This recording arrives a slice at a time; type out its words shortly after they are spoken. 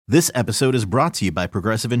This episode is brought to you by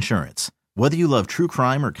Progressive Insurance. Whether you love true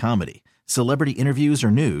crime or comedy, celebrity interviews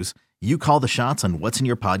or news, you call the shots on what's in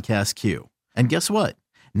your podcast queue. And guess what?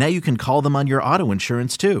 Now you can call them on your auto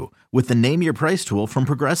insurance too with the Name Your Price tool from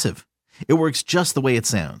Progressive. It works just the way it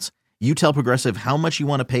sounds. You tell Progressive how much you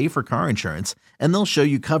want to pay for car insurance, and they'll show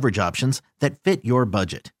you coverage options that fit your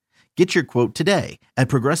budget. Get your quote today at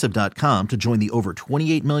Progressive.com to join the over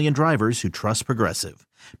 28 million drivers who trust Progressive.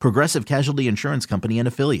 Progressive Casualty Insurance Company and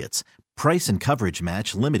Affiliates. Price and coverage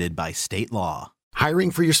match limited by state law. Hiring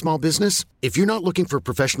for your small business? If you're not looking for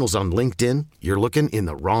professionals on LinkedIn, you're looking in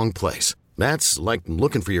the wrong place. That's like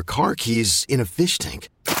looking for your car keys in a fish tank.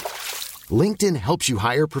 LinkedIn helps you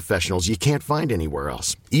hire professionals you can't find anywhere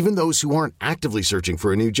else, even those who aren't actively searching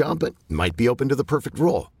for a new job but might be open to the perfect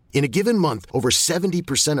role. In a given month, over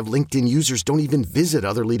 70% of LinkedIn users don't even visit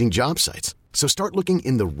other leading job sites. So start looking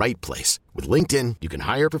in the right place. With LinkedIn, you can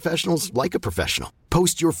hire professionals like a professional.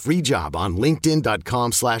 Post your free job on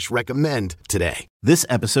linkedin.com/recommend today. This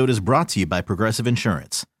episode is brought to you by Progressive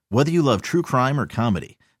Insurance. Whether you love true crime or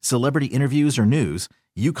comedy, celebrity interviews or news,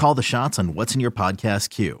 you call the shots on what's in your podcast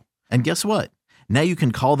queue. And guess what? Now you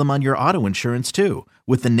can call them on your auto insurance too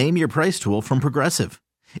with the Name Your Price tool from Progressive.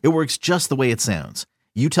 It works just the way it sounds.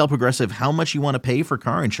 You tell Progressive how much you want to pay for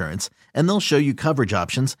car insurance, and they'll show you coverage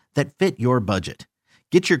options that fit your budget.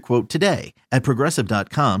 Get your quote today at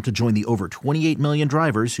Progressive.com to join the over 28 million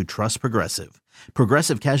drivers who trust Progressive.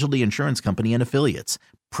 Progressive Casualty Insurance Company and Affiliates.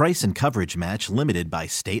 Price and coverage match limited by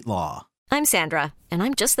state law. I'm Sandra, and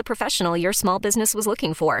I'm just the professional your small business was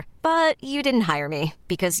looking for. But you didn't hire me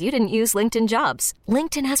because you didn't use LinkedIn Jobs.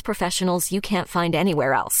 LinkedIn has professionals you can't find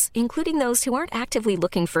anywhere else, including those who aren't actively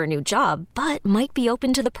looking for a new job, but might be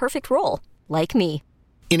open to the perfect role, like me.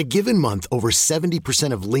 In a given month, over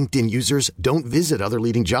 70% of LinkedIn users don't visit other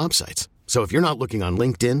leading job sites. So if you're not looking on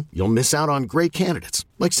LinkedIn, you'll miss out on great candidates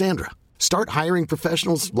like Sandra. Start hiring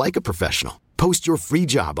professionals like a professional. Post your free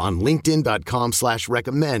job on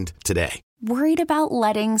linkedin.com/recommend today. Worried about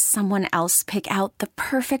letting someone else pick out the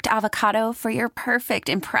perfect avocado for your perfect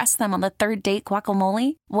impress them on the third date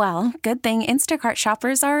guacamole? Well, good thing Instacart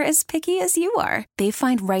shoppers are as picky as you are. They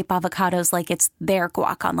find ripe avocados like it's their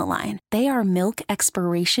guac on the line. They are milk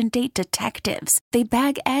expiration date detectives. They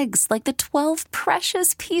bag eggs like the 12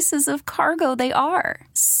 precious pieces of cargo they are.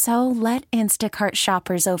 So let Instacart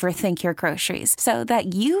shoppers overthink your groceries so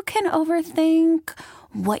that you can overthink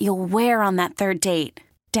what you'll wear on that third date.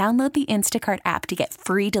 Download the Instacart app to get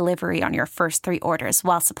free delivery on your first 3 orders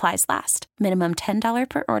while supplies last. Minimum $10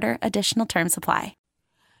 per order. Additional terms apply.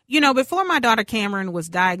 You know, before my daughter Cameron was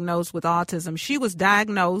diagnosed with autism, she was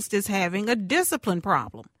diagnosed as having a discipline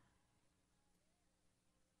problem.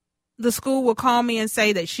 The school will call me and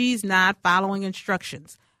say that she's not following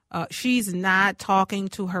instructions. She's not talking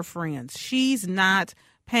to her friends. She's not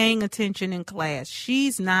paying attention in class.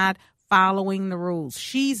 She's not following the rules.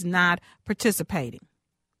 She's not participating.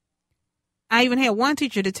 I even had one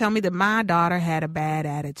teacher to tell me that my daughter had a bad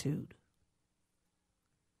attitude.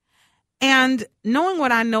 And knowing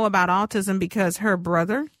what I know about autism because her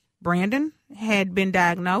brother, Brandon, had been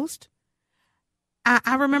diagnosed,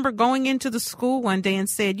 I remember going into the school one day and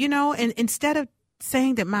said, you know, and instead of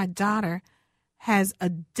saying that my daughter has a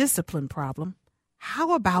discipline problem,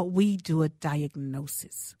 how about we do a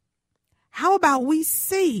diagnosis? How about we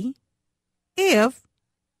see if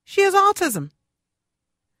she has autism?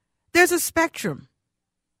 There's a spectrum,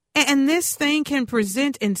 and this thing can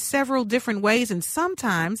present in several different ways, and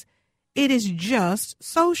sometimes it is just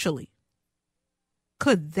socially.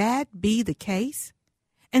 Could that be the case?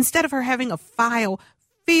 Instead of her having a file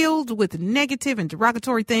filled with negative and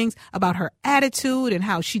derogatory things about her attitude and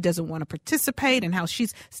how she doesn't want to participate and how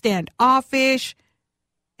she's standoffish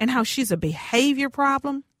and how she's a behavior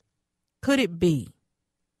problem, could it be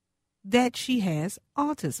that she has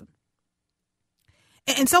autism?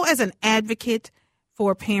 And so as an advocate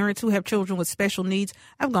for parents who have children with special needs,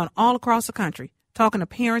 I've gone all across the country talking to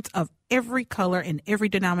parents of every color and every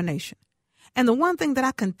denomination. And the one thing that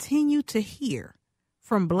I continue to hear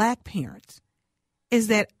from Black parents is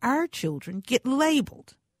that our children get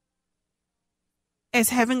labeled as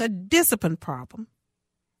having a discipline problem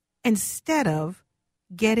instead of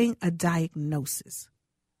getting a diagnosis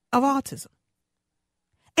of autism.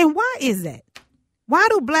 And why is that? Why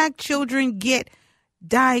do Black children get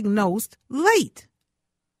diagnosed late?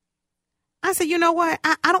 I said, you know what?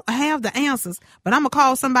 I don't have the answers, but I'm going to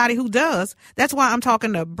call somebody who does. That's why I'm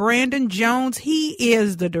talking to Brandon Jones. He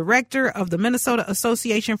is the director of the Minnesota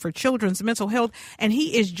Association for Children's Mental Health, and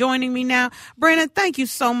he is joining me now. Brandon, thank you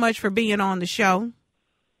so much for being on the show.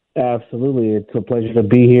 Absolutely. It's a pleasure to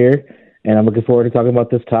be here, and I'm looking forward to talking about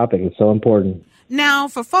this topic. It's so important. Now,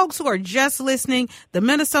 for folks who are just listening, the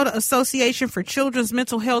Minnesota Association for Children's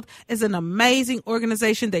Mental Health is an amazing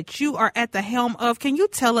organization that you are at the helm of. Can you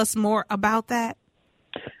tell us more about that?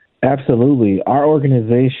 Absolutely. Our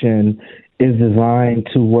organization is designed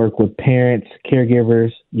to work with parents,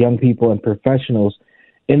 caregivers, young people, and professionals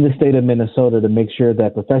in the state of Minnesota to make sure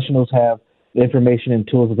that professionals have the information and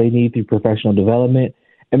tools that they need through professional development,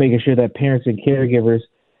 and making sure that parents and caregivers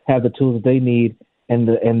have the tools that they need and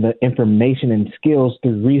the information and skills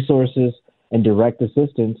through resources and direct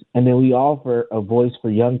assistance. And then we offer a voice for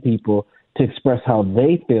young people to express how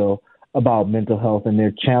they feel about mental health and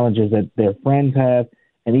their challenges that their friends have,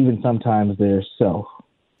 and even sometimes their self.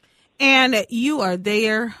 And you are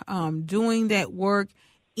there doing that work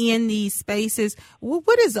in these spaces.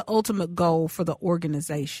 What is the ultimate goal for the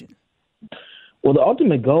organization? Well, the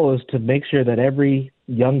ultimate goal is to make sure that every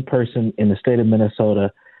young person in the state of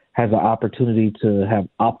Minnesota has an opportunity to have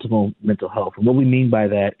optimal mental health. And what we mean by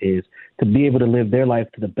that is to be able to live their life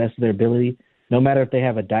to the best of their ability, no matter if they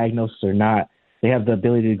have a diagnosis or not. They have the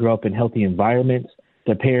ability to grow up in healthy environments.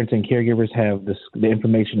 Their parents and caregivers have the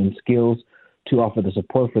information and skills to offer the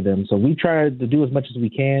support for them. So we try to do as much as we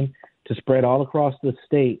can to spread all across the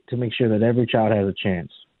state to make sure that every child has a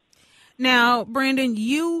chance. Now, Brandon,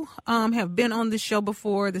 you have been on this show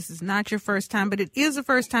before. This is not your first time, but it is the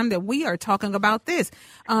first time that we are talking about this.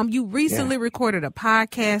 You recently recorded a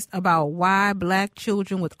podcast about why Black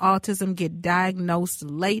children with autism get diagnosed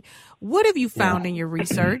late. What have you found in your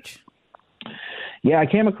research? Yeah, I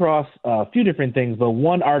came across a few different things, but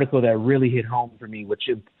one article that really hit home for me, which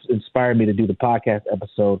inspired me to do the podcast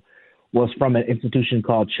episode, was from an institution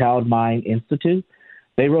called Child Mind Institute.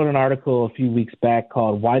 They wrote an article a few weeks back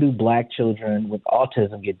called Why Do Black Children with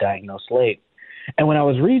Autism Get Diagnosed Late? And when I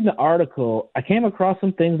was reading the article, I came across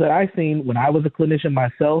some things that I've seen when I was a clinician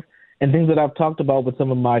myself and things that I've talked about with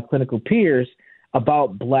some of my clinical peers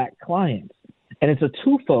about Black clients. And it's a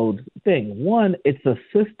twofold thing. One, it's a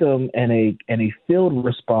system and a field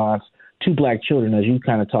response to Black children, as you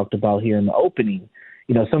kind of talked about here in the opening.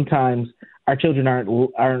 You know, sometimes our children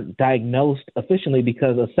aren't diagnosed efficiently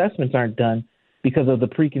because assessments aren't done because of the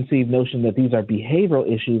preconceived notion that these are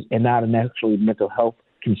behavioral issues and not an actual mental health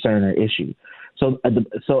concern or issue. So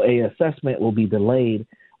a assessment will be delayed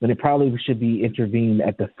when it probably should be intervened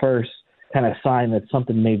at the first kind of sign that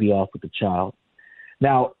something may be off with the child.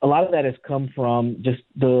 Now, a lot of that has come from just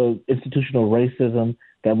the institutional racism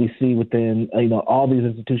that we see within, all these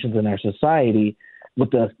institutions in our society with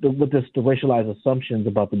the racialized assumptions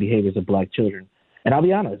about the behaviors of Black children. And I'll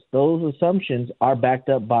be honest, those assumptions are backed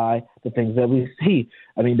up by the things that we see.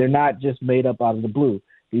 I mean, they're not just made up out of the blue.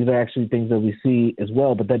 These are actually things that we see as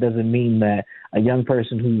well, but that doesn't mean that a young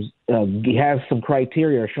person who's has some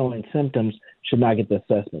criteria or showing symptoms should not get the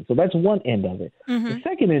assessment. So that's one end of it. Mm-hmm. The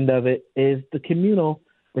second end of it is the communal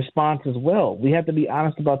response as well. We have to be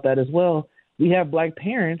honest about that as well. We have Black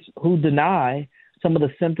parents who deny some of the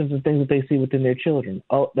symptoms and things that they see within their children.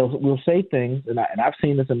 We'll say things, and I've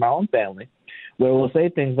seen this in my own family, where we'll say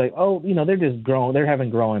things like, they're just growing, they're having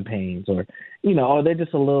growing pains, or, or they're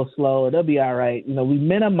just a little slow, or they'll be all right. We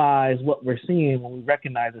minimize what we're seeing when we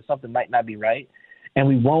recognize that something might not be right, and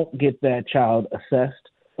we won't get that child assessed,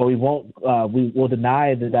 or we will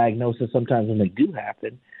deny the diagnosis sometimes when they do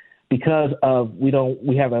happen because of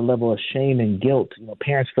we have a level of shame and guilt.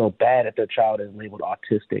 Parents feel bad if their child is labeled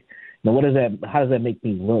autistic. How does that make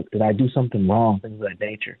me look? Did I do something wrong? Things of that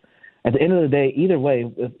nature. At the end of the day, either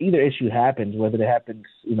way, if either issue happens, whether it happens,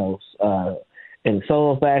 in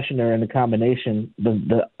solo fashion or in a combination,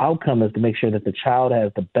 the outcome is to make sure that the child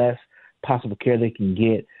has the best possible care they can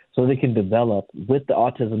get so they can develop with the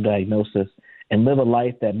autism diagnosis and live a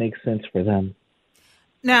life that makes sense for them.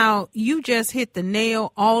 Now, you just hit the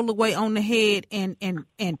nail all the way on the head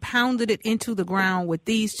and pounded it into the ground with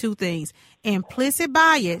these two things: implicit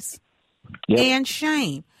bias and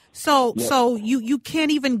shame. So you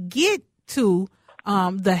can't even get to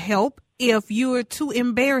the help if you're too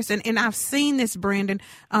embarrassed. And I've seen this, Brandon,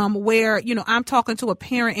 where, I'm talking to a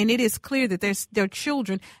parent and it is clear that their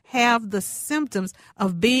children have the symptoms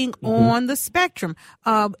of being on the spectrum.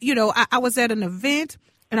 I was at an event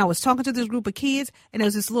and I was talking to this group of kids, and there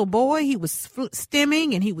was this little boy. He was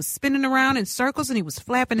stimming, and he was spinning around in circles, and he was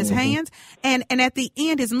flapping his hands. And at the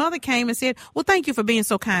end, his mother came and said, "Well, thank you for being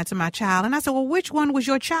so kind to my child." And I said, "Well, which one was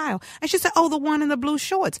your child?" And she said, "Oh, the one in the blue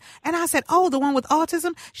shorts." And I said, "Oh, the one with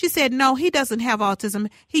autism?" She said, "No, he doesn't have autism.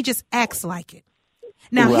 He just acts like it."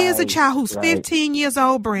 Now, here's a child who's 15 years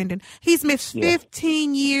old, Brandon. He's missed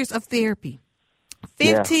 15 years of therapy,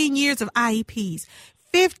 15 years of IEPs,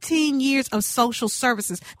 15 years of social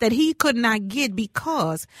services that he could not get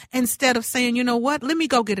because instead of saying, you know what, let me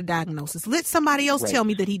go get a diagnosis. Let somebody else tell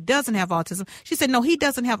me that he doesn't have autism. She said, no, he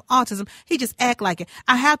doesn't have autism. He just act like it.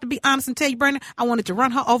 I have to be honest and tell you, Brandon, I wanted to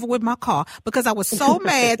run her over with my car because I was so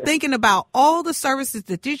mad thinking about all the services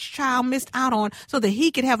that this child missed out on so that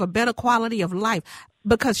he could have a better quality of life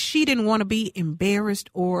because she didn't want to be embarrassed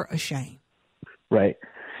or ashamed. Right.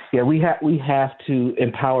 Yeah, we have to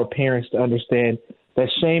empower parents to understand that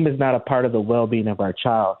shame is not a part of the well-being of our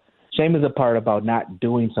child. Shame is a part about not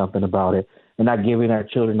doing something about it and not giving our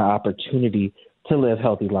children the opportunity to live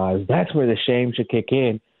healthy lives. That's where the shame should kick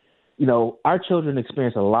in. You know, our children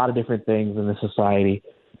experience a lot of different things in this society,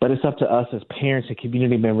 but it's up to us as parents and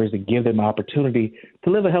community members to give them the opportunity to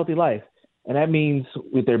live a healthy life. And that means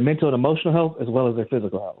with their mental and emotional health as well as their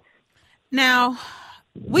physical health. Now,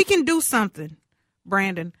 we can do something,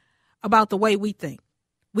 Brandon, about the way we think.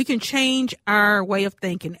 We can change our way of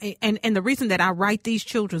thinking. And the reason that I write these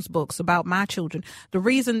children's books about my children, the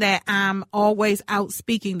reason that I'm always out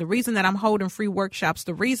speaking, the reason that I'm holding free workshops,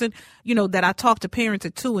 the reason, you know, that I talk to parents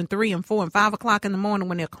at 2 and 3 and 4 and 5 o'clock in the morning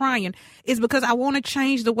when they're crying is because I want to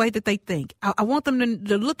change the way that they think. I want them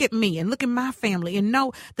to look at me and look at my family and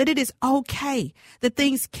know that it is okay, that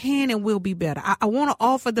things can and will be better. I want to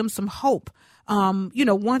offer them some hope.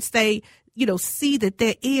 Once they, see that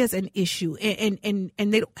there is an issue and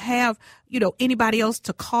they don't have, anybody else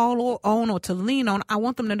to call on or to lean on. I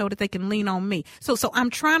want them to know that they can lean on me. So I'm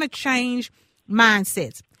trying to change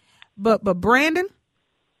mindsets. But Brandon,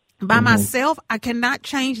 by myself, I cannot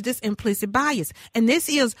change this implicit bias. And this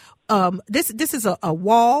is this is a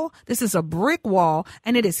wall. This is a brick wall,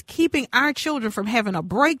 and it is keeping our children from having a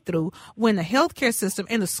breakthrough when the healthcare system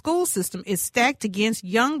and the school system is stacked against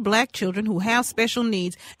young black children who have special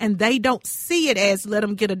needs, and they don't see it as let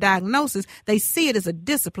them get a diagnosis. They see it as a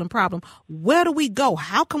discipline problem. Where do we go?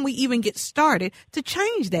 How can we even get started to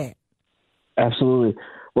change that? Absolutely.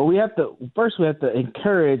 Well, we have to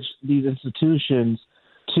encourage these institutions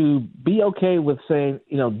to be okay with saying,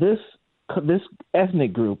 this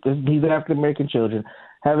ethnic group, these African American children,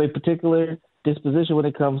 have a particular disposition when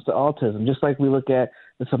it comes to autism. Just like we look at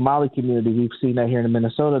the Somali community, we've seen that here in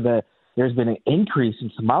Minnesota that there's been an increase in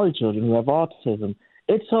Somali children who have autism.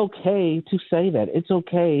 It's okay to say that. It's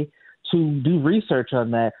okay to do research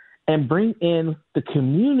on that and bring in the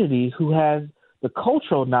community who has the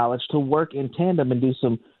cultural knowledge to work in tandem and do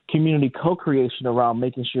some community co-creation around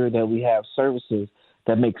making sure that we have services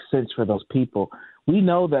that make sense for those people. We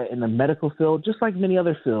know that in the medical field, just like many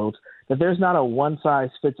other fields, that there's not a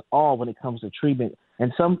one-size-fits-all when it comes to treatment,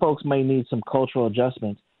 and some folks may need some cultural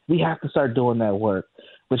adjustments. We have to start doing that work,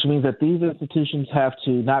 which means that these institutions have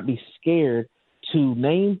to not be scared to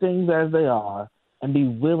name things as they are and be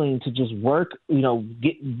willing to just work,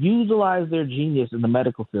 utilize their genius in the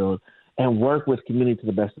medical field and work with community to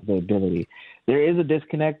the best of their ability. There is a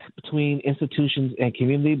disconnect between institutions and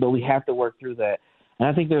community, but we have to work through that. And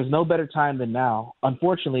I think there's no better time than now.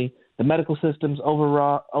 Unfortunately, the medical system's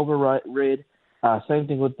overrid. Same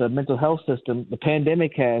thing with the mental health system. The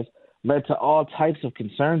pandemic has led to all types of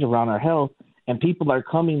concerns around our health, and people are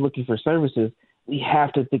coming looking for services. We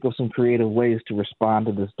have to think of some creative ways to respond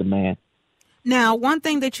to this demand. Now, one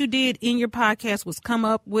thing that you did in your podcast was come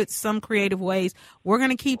up with some creative ways. We're going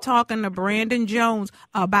to keep talking to Brandon Jones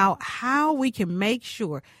about how we can make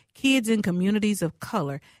sure kids in communities of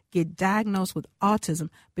color get diagnosed with autism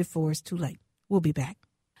before it's too late. We'll be back.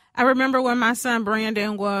 I remember when my son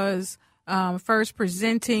Brandon was first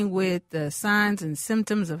presenting with the signs and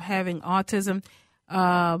symptoms of having autism.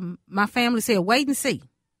 My family said, wait and see.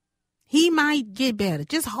 He might get better.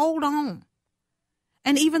 Just hold on.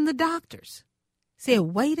 And even the doctors said,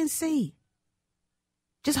 wait and see.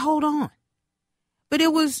 Just hold on. But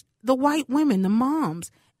it was the white women, the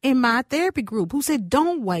moms in my therapy group who said,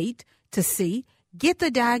 don't wait to see. Get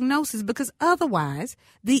the diagnosis because otherwise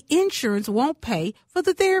the insurance won't pay for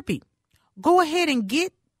the therapy. Go ahead and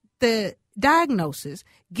get the diagnosis,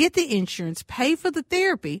 get the insurance, pay for the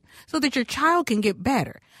therapy so that your child can get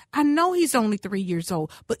better. I know he's only 3 years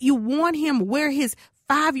old, but you want him where his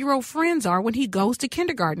 5-year-old friends are when he goes to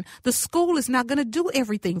kindergarten. The school is not going to do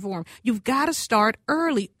everything for him. You've got to start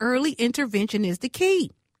early. Early intervention is the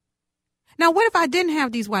key. Now, what if I didn't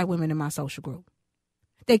have these white women in my social group?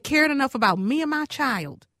 They cared enough about me and my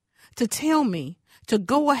child to tell me to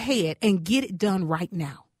go ahead and get it done right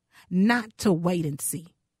now, not to wait and see.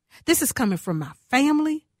 This is coming from my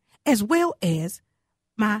family as well as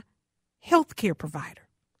my healthcare provider.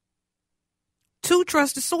 2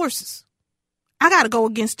 trusted sources. I got to go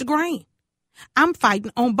against the grain. I'm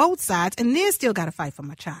fighting on both sides and then still got to fight for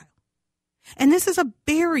my child. And this is a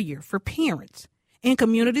barrier for parents in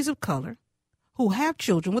communities of color who have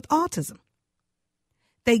children with autism.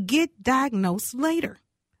 They get diagnosed later.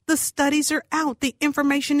 The studies are out. The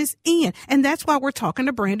information is in. And that's why we're talking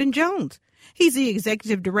to Brandon Jones. He's the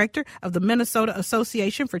executive director of the Minnesota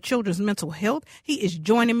Association for Children's Mental Health. He is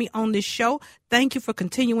joining me on this show. Thank you for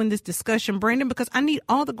continuing this discussion, Brandon, because I need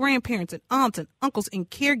all the grandparents and aunts and uncles and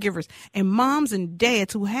caregivers and moms and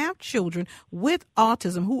dads who have children with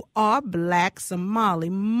autism, who are Black, Somali,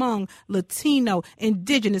 Hmong, Latino,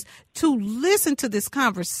 Indigenous, to listen to this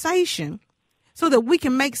conversation so that we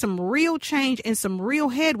can make some real change and some real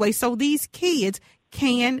headway so these kids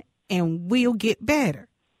can and will get better.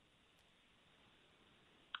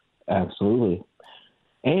 Absolutely.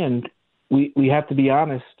 And we have to be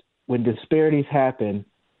honest, when disparities happen,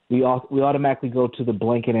 we automatically go to the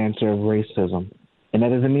blanket answer of racism. And that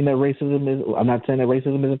doesn't mean that I'm not saying that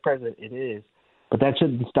racism isn't present, it is. But that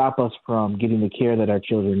shouldn't stop us from getting the care that our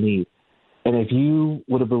children need. And if you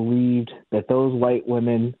would have believed that those white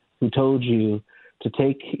women who told you to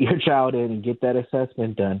take your child in and get that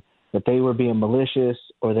assessment done, that they were being malicious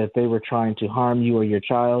or that they were trying to harm you or your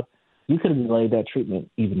child, you could have delayed that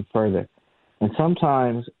treatment even further. And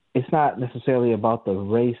sometimes it's not necessarily about the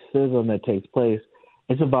racism that takes place.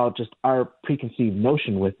 It's about just our preconceived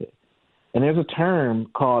notion with it. And there's a term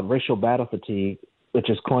called racial battle fatigue, which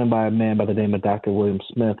is coined by a man by the name of Dr. William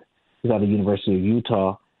Smith, who's out of the University of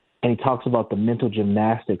Utah. And he talks about the mental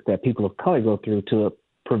gymnastics that people of color go through to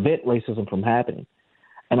prevent racism from happening.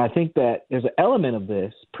 And I think that there's an element of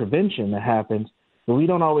this prevention that happens where we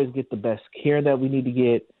don't always get the best care that we need to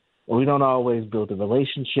get, or we don't always build the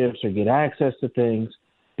relationships or get access to things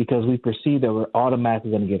because we perceive that we're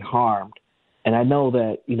automatically going to get harmed. And I know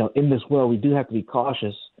that, in this world, we do have to be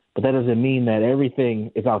cautious, but that doesn't mean that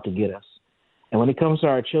everything is out to get us. And when it comes to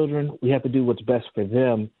our children, we have to do what's best for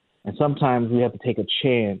them. And sometimes we have to take a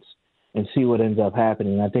chance and see what ends up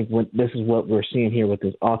happening. And I think this is what we're seeing here with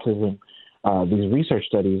this autism, these research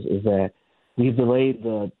studies, is that we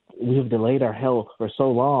have delayed our health for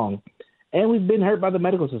so long. And we've been hurt by the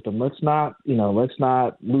medical system. Let's not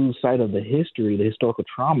lose sight of the historical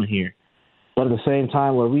trauma here. But at the same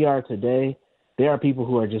time, where we are today, there are people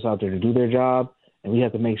who are just out there to do their job, and we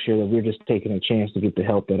have to make sure that we're just taking a chance to get the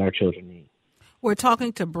help that our children need. We're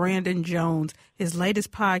talking to Brandon Jones. His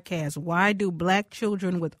latest podcast, Why Do Black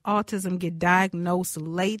Children with Autism Get Diagnosed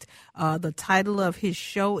Late? The title of his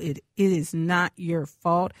show, It Is Not Your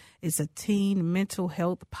Fault. It's a teen mental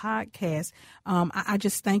health podcast. I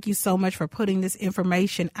just thank you so much for putting this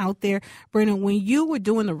information out there. Brandon, when you were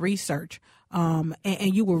doing the research and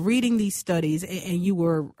you were reading these studies and you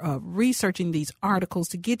were researching these articles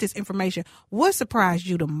to get this information, what surprised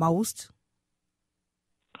you the most?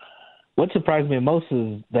 What surprised me most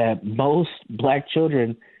is that most Black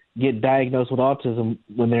children get diagnosed with autism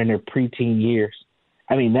when they're in their preteen years.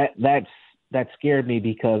 I mean, that scared me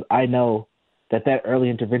because I know that early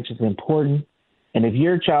intervention is important. And if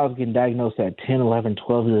your child's getting diagnosed at 10, 11,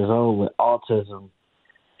 12 years old with autism,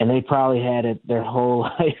 and they probably had it their whole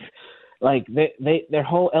life, like their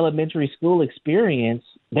whole elementary school experience,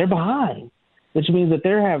 they're behind, which means that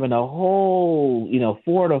they're having a whole,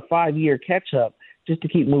 4 to 5 year catch up just to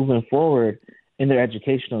keep moving forward in their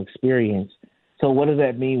educational experience. So what does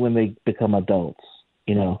that mean when they become adults?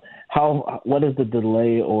 What is the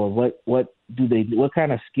delay, or what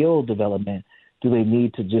kind of skill development do they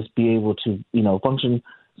need to just be able to, function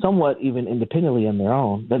somewhat even independently on their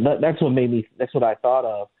own? That's what I thought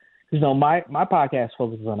of. My podcast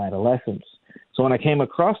focuses on adolescence. So when I came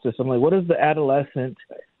across this, I'm like, what is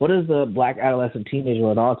the Black adolescent teenager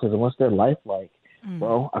with autism? What's their life like?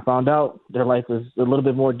 Well, I found out their life was a little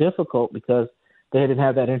bit more difficult because they didn't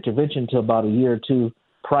have that intervention until about a year or two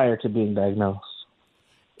prior to being diagnosed.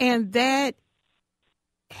 And that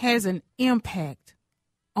has an impact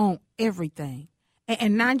on everything.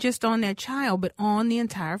 And not just on that child, but on the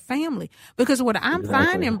entire family. Because what I'm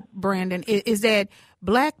finding, Brandon, is that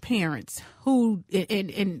Black parents who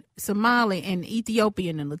in Somali and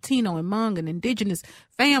Ethiopian and Latino and Hmong and Indigenous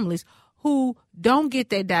families who don't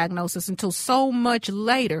get that diagnosis until so much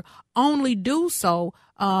later only do so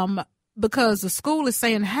because the school is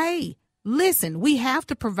saying, hey, listen, we have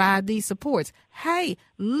to provide these supports. Hey,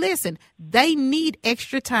 listen, they need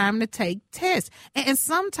extra time to take tests. And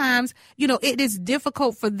sometimes, it is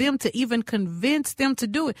difficult for them to even convince them to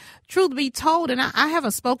do it. Truth be told, and I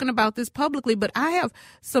haven't spoken about this publicly, but I have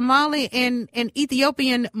Somali and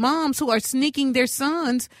Ethiopian moms who are sneaking their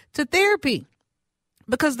sons to therapy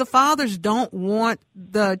because the fathers don't want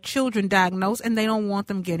the children diagnosed and they don't want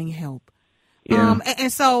them getting help. Yeah.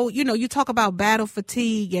 And so, you talk about battle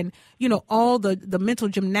fatigue and, all the mental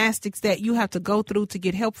gymnastics that you have to go through to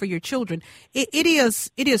get help for your children. It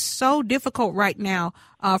is so difficult right now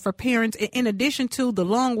for parents, in addition to the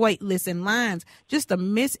long wait lists and lines, just the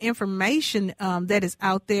misinformation that is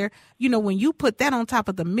out there. When you put that on top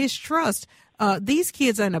of the mistrust, these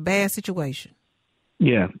kids are in a bad situation.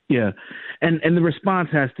 Yeah. And the response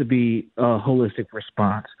has to be a holistic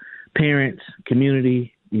response. Parents,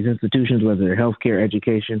 community, these institutions, whether they're healthcare,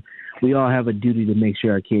 education, we all have a duty to make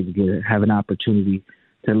sure our kids have an opportunity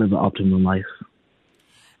to live an optimal life.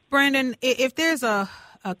 Brandon, if there's a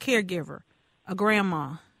caregiver, a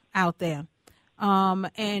grandma out there,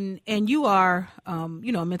 and you are, a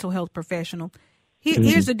mental health professional,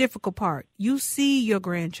 here's the difficult part. You see your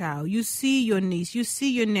grandchild, you see your niece, you see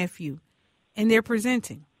your nephew, and they're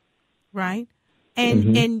presenting, right?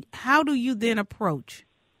 And how do you then approach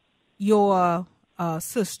your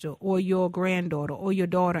sister or your granddaughter or your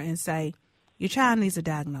daughter and say, your child needs a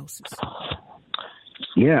diagnosis?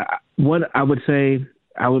 Yeah, what I would say,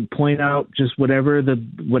 I would point out just whatever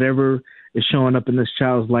is showing up in this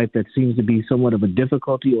child's life that seems to be somewhat of a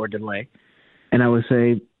difficulty or delay. And I would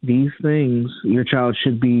say these things your child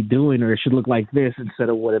should be doing, or it should look like this instead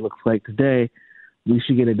of what it looks like today. We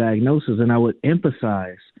should get a diagnosis. And I would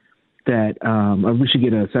emphasize that, or we should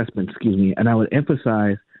get an assessment, and I would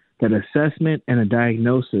emphasize that assessment and a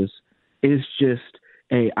diagnosis is just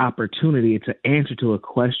a opportunity. It's an answer to a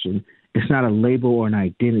question. It's not a label or an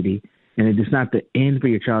identity, and it is not the end for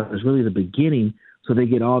your child. It's really the beginning, so they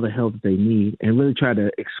get all the help that they need, and really try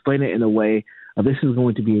to explain it in a way of this is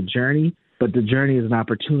going to be a journey, but the journey is an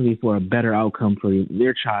opportunity for a better outcome for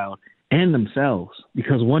their child and themselves.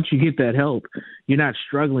 Because once you get that help, you're not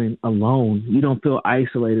struggling alone. You don't feel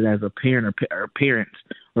isolated as a parent or parents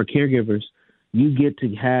or caregivers. You get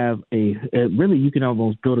to have really, you can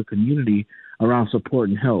almost build a community around support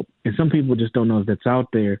and help. And some people just don't know that's out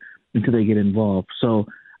there until they get involved. So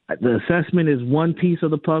the assessment is one piece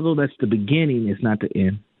of the puzzle. That's the beginning. It's not the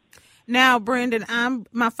end. Now, Brandon,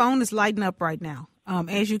 my phone is lighting up right now.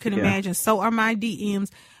 As you can imagine, so are my DMs.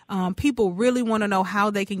 People really want to know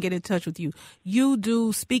how they can get in touch with you. You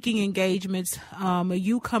do speaking engagements.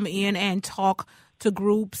 You come in and talk to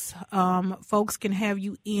groups. Folks can have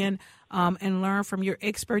you in and learn from your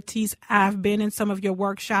expertise. I've been in some of your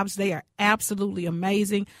workshops. They are absolutely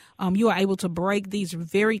amazing. You are able to break these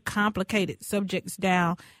very complicated subjects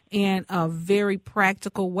down in a very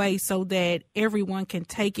practical way so that everyone can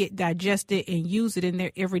take it, digest it, and use it in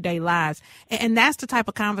their everyday lives. And that's the type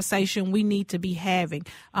of conversation we need to be having.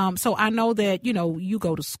 So I know that, you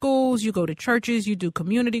go to schools, you go to churches, you do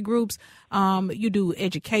community groups, you do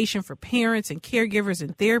education for parents and caregivers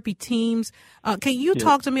and therapy teams. Can you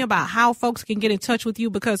talk to me about how folks can get in touch with you?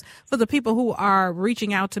 Because for the people who are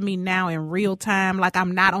reaching out to me now in real time, like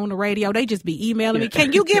I'm not on the radio, they just be emailing me.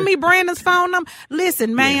 Can you give me Brandon's phone number?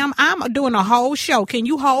 Listen, ma'am, I'm doing a whole show. Can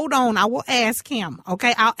you hold on? I will ask him.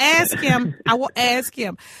 Okay. I'll ask him. I will ask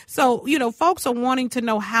him. So, folks are wanting to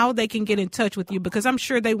know how they can get in touch with you, because I'm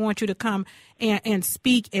sure they want you to come and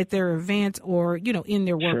speak at their events or, in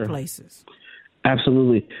their workplaces.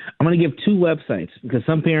 Absolutely. I'm going to give two websites, because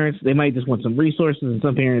some parents, they might just want some resources, and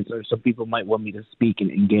some parents or some people might want me to speak and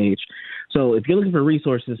engage. So if you're looking for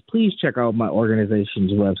resources, please check out my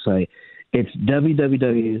organization's website. It's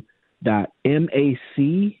www.macmh.org.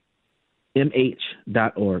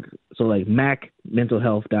 So like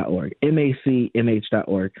macmentalhealth.org,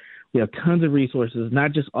 macmh.org. We have tons of resources,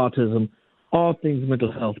 not just autism, all things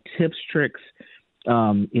mental health, tips, tricks,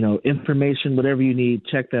 information, whatever you need,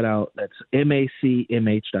 check that out. That's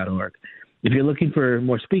macmh.org. If you're looking for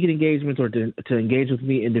more speaking engagements or to engage with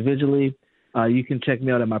me individually, you can check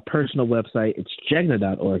me out at my personal website. It's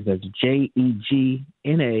jegna.org. That's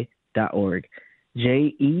JEGNA.org.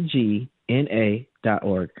 JEGNA.org.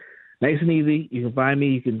 Nice and easy. You can find me.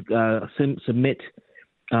 You can submit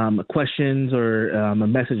questions or a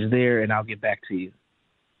message there, and I'll get back to you.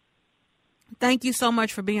 Thank you so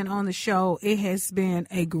much for being on the show. It has been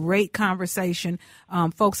a great conversation.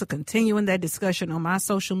 Folks are continuing that discussion on my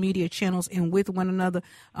social media channels and with one another.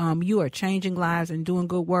 You are changing lives and doing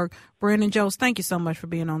good work. Brandon Jones, thank you so much for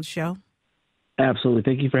being on the show. Absolutely.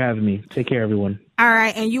 Thank you for having me. Take care, everyone. All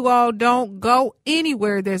right. And you all don't go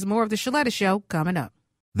anywhere. There's more of the Shaletta Show coming up.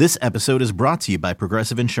 This episode is brought to you by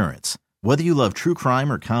Progressive Insurance. Whether you love true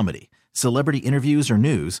crime or comedy, celebrity interviews or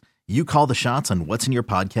news, you call the shots on what's in your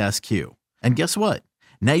podcast queue. And guess what?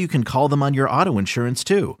 Now you can call them on your auto insurance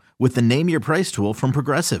too with the Name Your Price tool from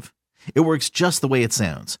Progressive. It works just the way it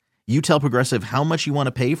sounds. You tell Progressive how much you want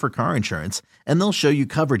to pay for car insurance, and they'll show you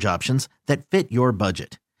coverage options that fit your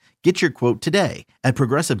budget. Get your quote today at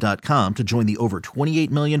Progressive.com to join the over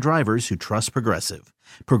 28 million drivers who trust Progressive.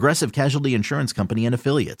 Progressive Casualty Insurance Company and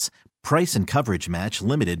Affiliates. Price and coverage match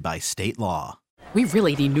limited by state law. We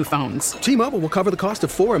really need new phones. T-Mobile will cover the cost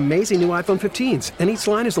of 4 amazing new iPhone 15s, and each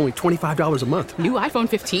line is only $25 a month. New iPhone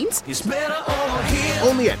 15s? It's better over here.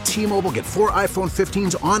 Only at T-Mobile, get 4 iPhone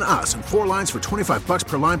 15s on us and 4 lines for $25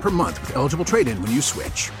 per line per month with eligible trade-in when you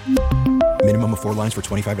switch. Minimum of 4 lines for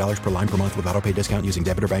 $25 per line per month with autopay discount using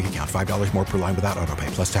debit or bank account. $5 more per line without autopay,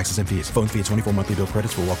 plus taxes and fees. Phone fee at 24 monthly bill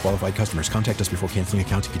credits for well-qualified customers. Contact us before canceling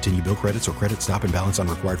account to continue bill credits or credit stop and balance on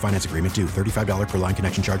required finance agreement due. $35 per line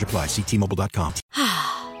connection charge applies. See T-Mobile.com.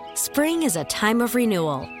 Spring is a time of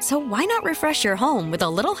renewal, so why not refresh your home with a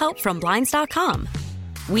little help from Blinds.com?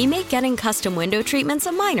 We make getting custom window treatments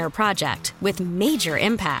a minor project with major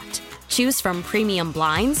impact. Choose from premium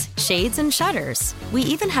blinds, shades, and shutters. We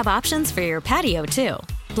even have options for your patio, too.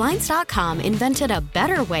 Blinds.com invented a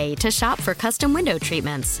better way to shop for custom window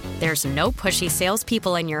treatments. There's no pushy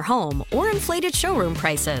salespeople in your home or inflated showroom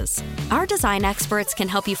prices. Our design experts can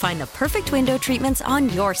help you find the perfect window treatments on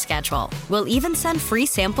your schedule. We'll even send free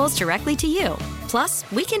samples directly to you. Plus,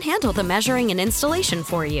 we can handle the measuring and installation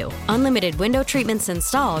for you. Unlimited window treatments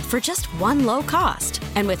installed for just one low cost.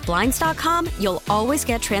 And with Blinds.com, you'll always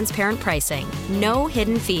get transparent pricing. No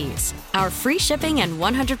hidden fees. Our free shipping and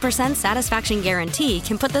 100% satisfaction guarantee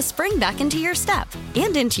can put the spring back into your step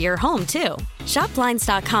and into your home, too. Shop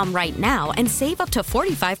Blinds.com right now and save up to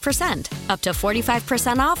 45%. Up to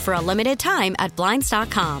 45% off for a limited time at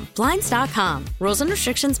Blinds.com. Blinds.com. Rules and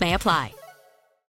restrictions may apply.